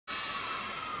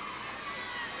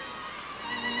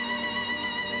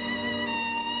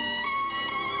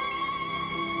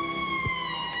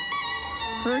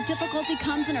Her difficulty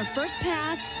comes in her first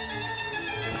pass.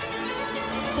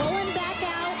 Full and back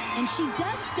out, and she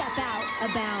does step out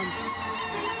of bounds.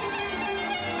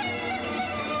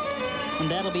 And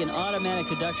that'll be an automatic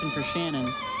deduction for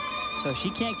Shannon. So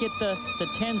she can't get the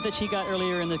 10s that she got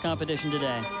earlier in the competition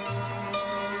today.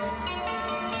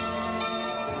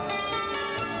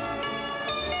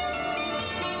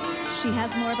 She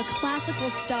has more of a classical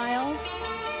style.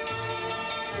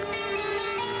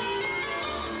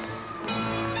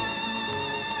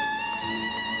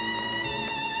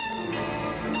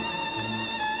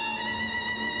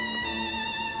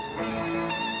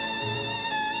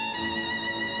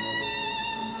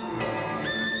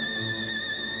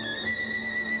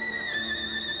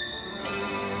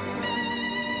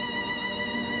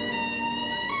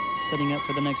 Setting up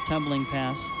for the next tumbling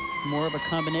pass. More of a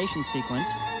combination sequence.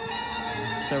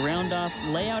 So round off,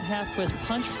 layout, half twist,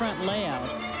 punch front layout.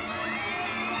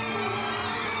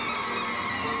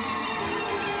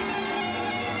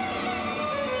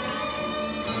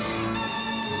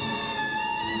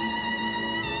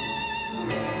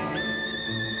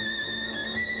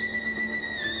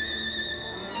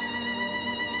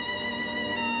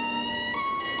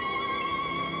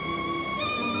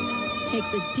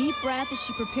 Takes a deep breath as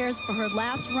she prepares for her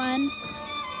last run.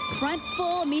 Front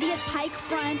full, immediate pike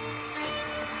front.